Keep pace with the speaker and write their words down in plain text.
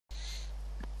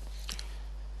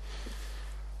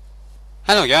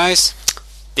Hello guys,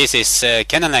 this is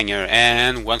Ken Langer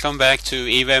and welcome back to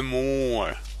even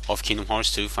more of Kingdom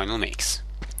Hearts 2 Final Mix.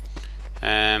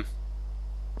 It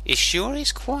sure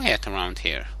is quiet around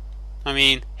here. I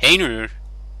mean, Heiner,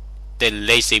 the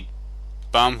lazy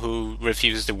bum who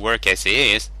refuses to work as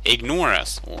he is, ignore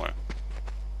us, or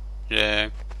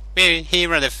he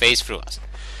rather face through us.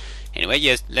 Anyway,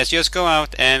 yes, let's just go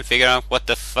out and figure out what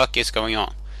the fuck is going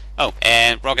on. Oh,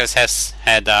 and Roxas has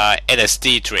had a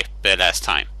LSD trip last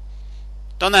time.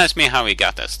 Don't ask me how he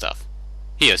got that stuff.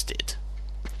 He just did.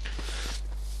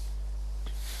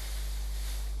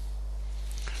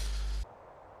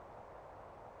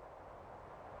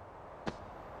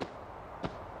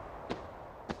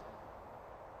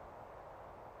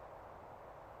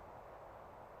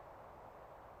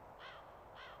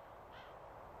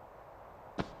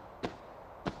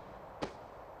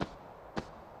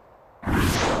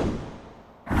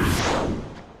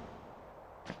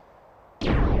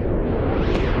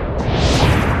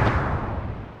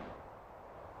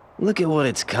 Look at what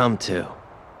it's come to.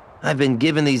 I've been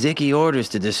given these icky orders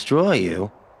to destroy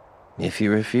you if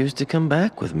you refuse to come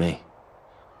back with me.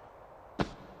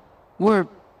 We're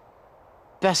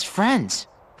best friends,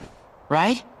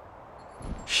 right?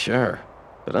 Sure,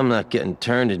 but I'm not getting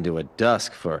turned into a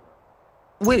dusk for...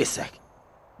 Wait a sec.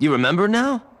 You remember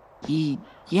now?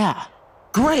 Yeah.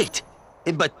 Great!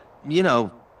 But, you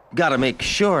know, gotta make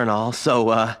sure and all,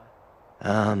 so,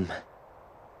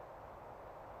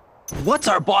 what's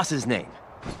our boss's name?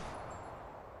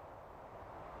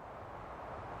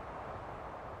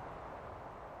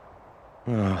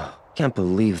 Oh, can't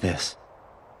believe this.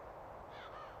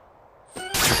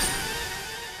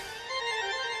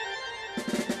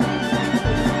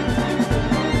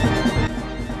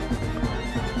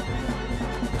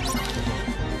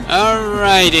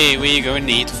 Alrighty, we're going to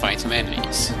need to fight some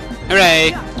enemies.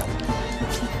 Hooray!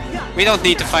 We don't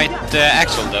need to fight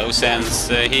Axel though, since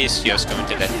he's just going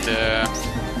to let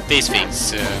these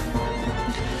things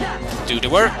do the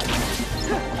work.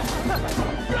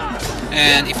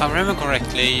 And if I remember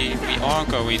correctly, we are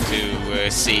going to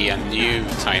see a new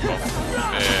type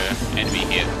of enemy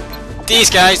here. These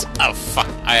guys! Oh fuck,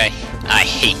 I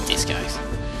hate these guys.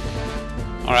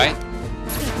 Alright.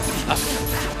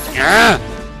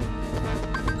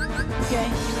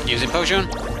 Using potion.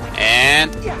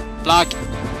 And block.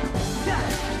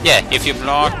 Yeah, if you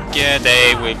block,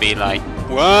 they will be like,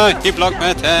 what? He blocked my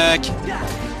attack!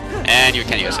 And you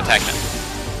can just attack them.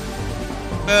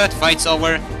 But fight's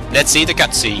over. Let's see the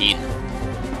cutscene.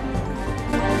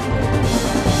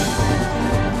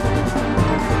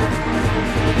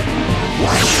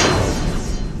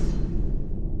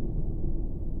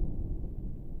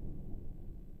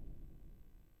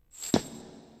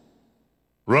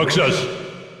 Roxas,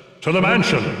 to the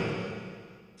mansion.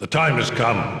 The time has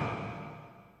come.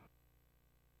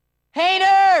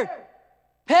 Heiner!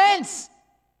 Pence!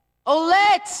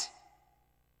 Olette!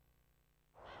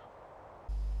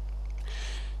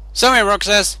 Sorry,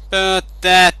 Roxas, but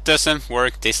that doesn't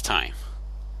work this time.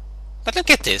 But look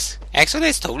at this. Axel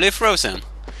is totally frozen.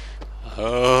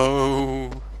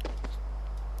 Oh.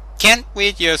 Can't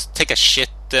we just take a shit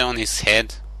on his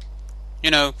head?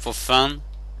 You know, for fun?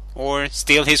 Or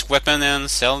steal his weapon and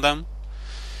sell them?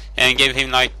 And give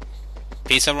him, like,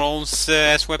 pizza rolls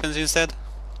as weapons instead?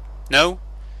 No?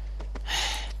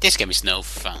 This game is no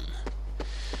fun.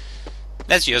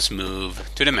 Let's just move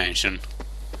to the mansion.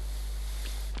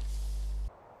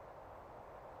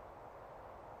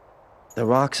 The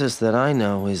Roxas that I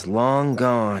know is long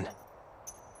gone.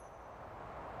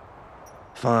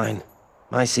 Fine.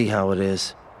 I see how it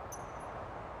is.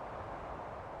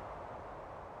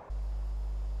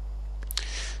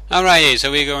 Alright,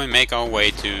 so we're going to make our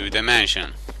way to the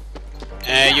mansion.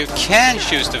 You can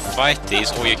choose to fight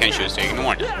these, or you can choose to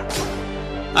ignore them.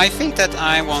 I think that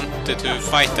I wanted to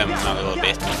fight them a little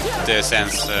bit,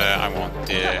 since I want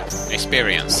the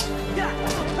experience.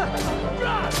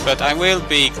 But I will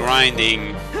be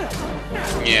grinding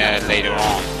later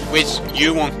on, which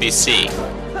you won't be seeing.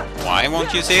 Why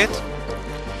won't you see it?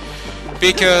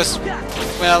 Because,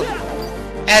 well,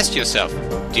 ask yourself,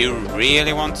 do you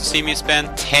really want to see me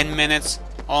spend 10 minutes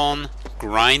on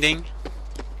grinding?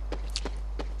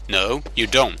 No, you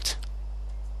don't.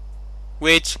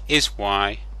 Which is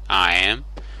why I am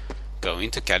going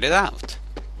to cut it out.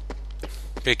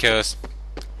 Because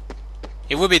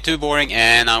it would be too boring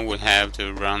and I would have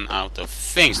to run out of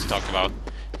things to talk about.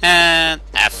 And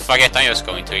fuck it, I'm just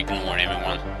going to ignore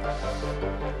everyone.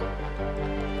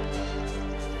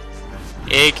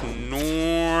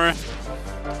 Ignore.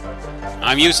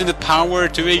 I'm using the power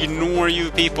to ignore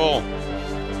you people.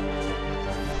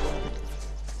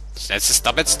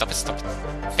 Stop it, stop it, stop it.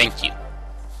 Thank you.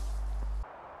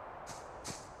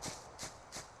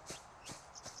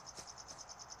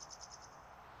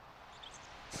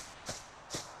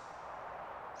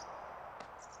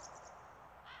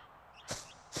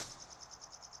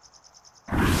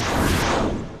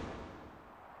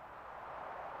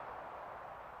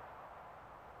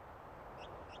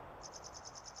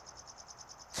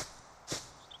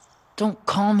 Don't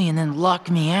call me and then lock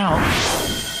me out.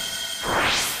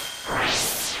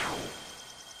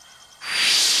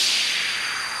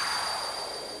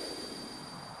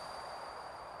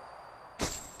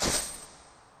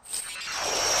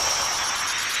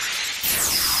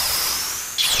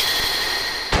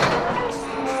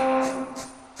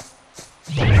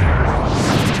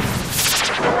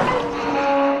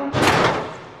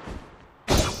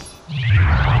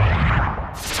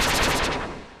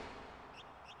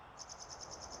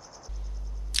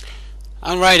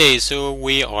 Alrighty, so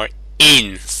we are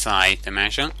inside the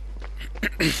mansion.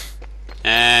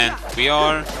 And we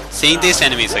are seeing these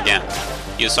enemies again.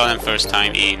 You saw them first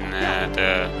time in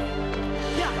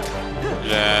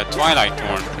the Twilight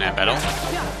Torn battle.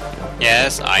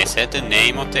 Yes, I said the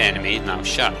name of the enemy, now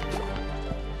shut up.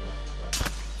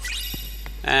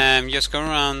 Just go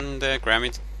around,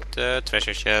 grab the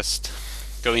treasure chest.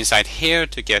 Go inside here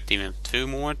to get even 2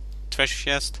 more treasure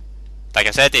chests. Like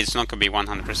I said, it's not going to be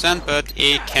 100%, but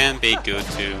it can be good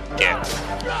to get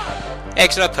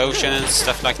extra potions and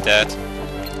stuff like that.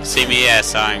 See me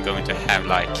as I'm going to have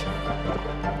like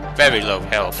very low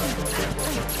health.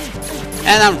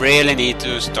 And I really need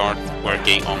to start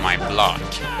working on my block.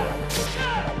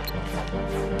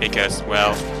 Because,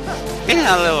 well, it's been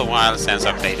a little while since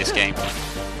I played this game.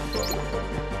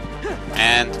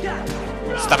 And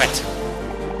stop it!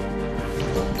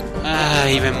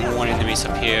 Even more enemies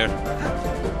up here.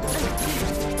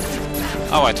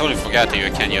 Oh, I totally forgot that you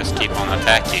can just keep on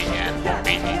attacking and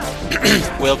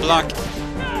we will block.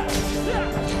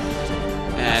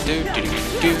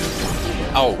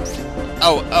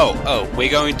 Oh, we're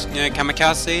going to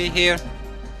kamikaze here?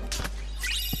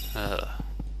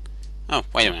 Oh,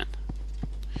 wait a minute.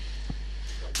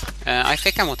 I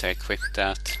think I want to equip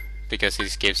that because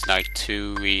it gives like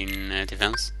 2 in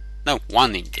defense. No,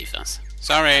 1 in defense.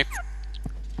 Sorry.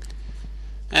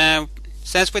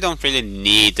 Since we don't really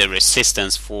need the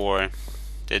resistance for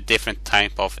the different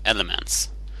type of elements.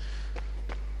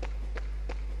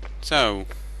 So,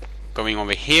 going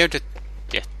over here to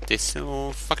get this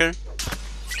little fucker.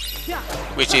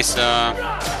 Which is that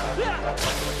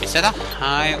a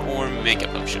high or mega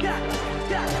potion?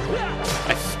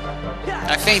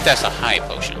 I think that's a high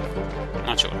potion.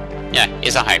 Not sure. Yeah,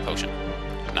 it's a high potion.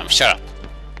 No, shut up.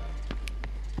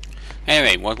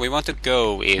 Anyway, what we want to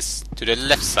go is to the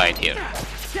left side here.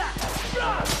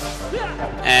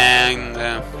 And,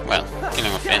 well,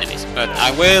 killing off enemies. But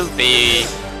I will be,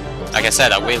 like I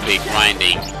said, I will be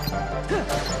grinding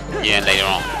later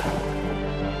on.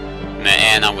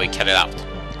 And I will cut it out.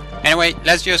 Anyway,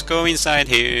 let's just go inside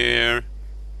here.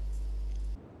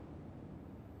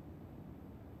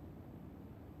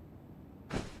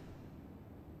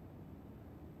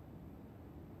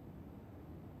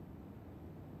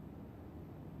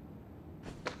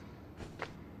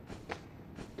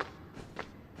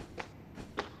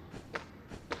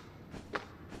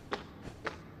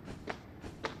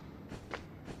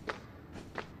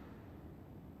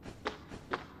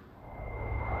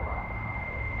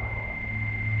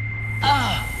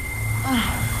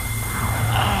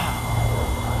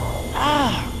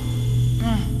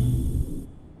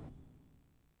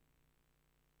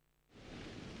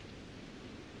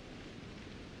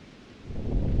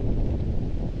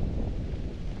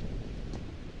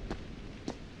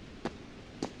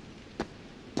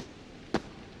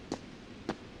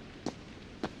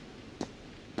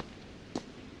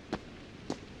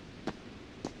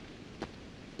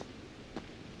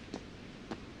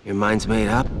 Your mind's made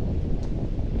up?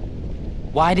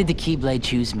 Why did the Keyblade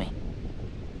choose me?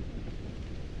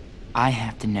 I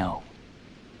have to know.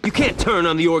 You can't turn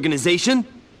on the organization!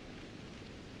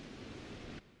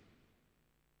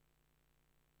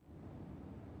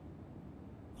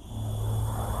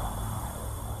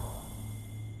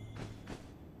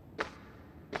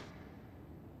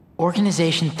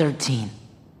 Organization 13.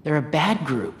 They're a bad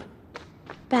group.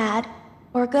 Bad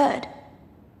or good?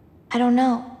 I don't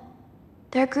know.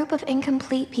 They're a group of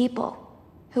incomplete people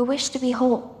who wish to be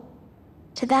whole.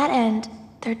 To that end,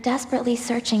 they're desperately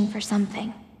searching for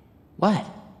something. What?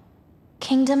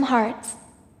 Kingdom Hearts.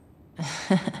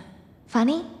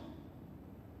 Funny?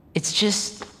 It's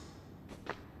just...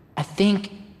 I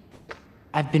think...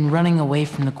 I've been running away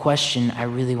from the question I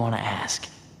really want to ask.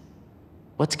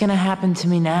 What's gonna happen to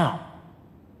me now?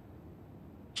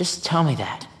 Just tell me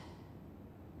that.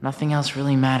 Nothing else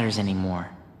really matters anymore.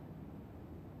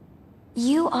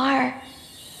 You are...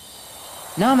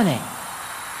 Naminé!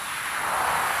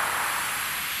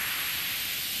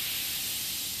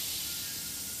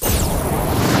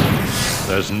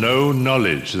 There's no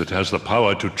knowledge that has the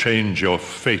power to change your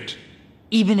fate.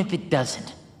 Even if it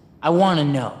doesn't, I want to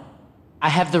know. I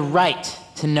have the right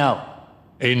to know.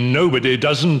 A nobody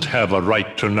doesn't have a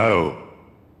right to know.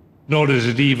 Nor does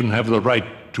it even have the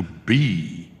right to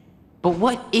be. But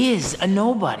what is a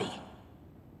nobody?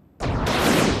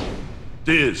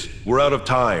 Diz, we're out of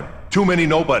time. Too many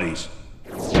nobodies.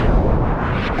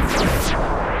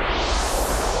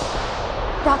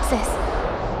 Roxas,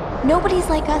 nobodies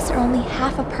like us are only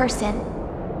half a person.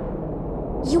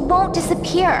 You won't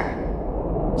disappear.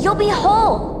 You'll be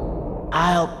whole.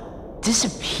 I'll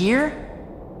disappear?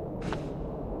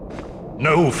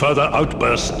 No further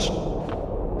outbursts.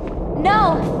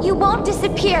 No, you won't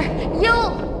disappear.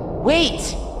 You'll...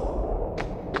 Wait!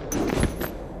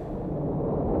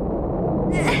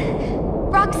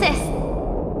 Roxas,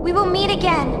 we will meet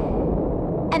again.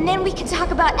 And then we can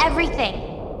talk about everything.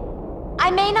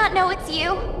 I may not know it's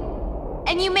you,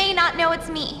 and you may not know it's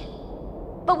me.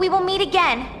 But we will meet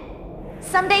again.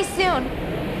 Someday soon.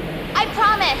 I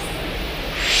promise.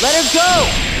 Let her go!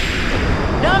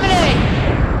 Naminé!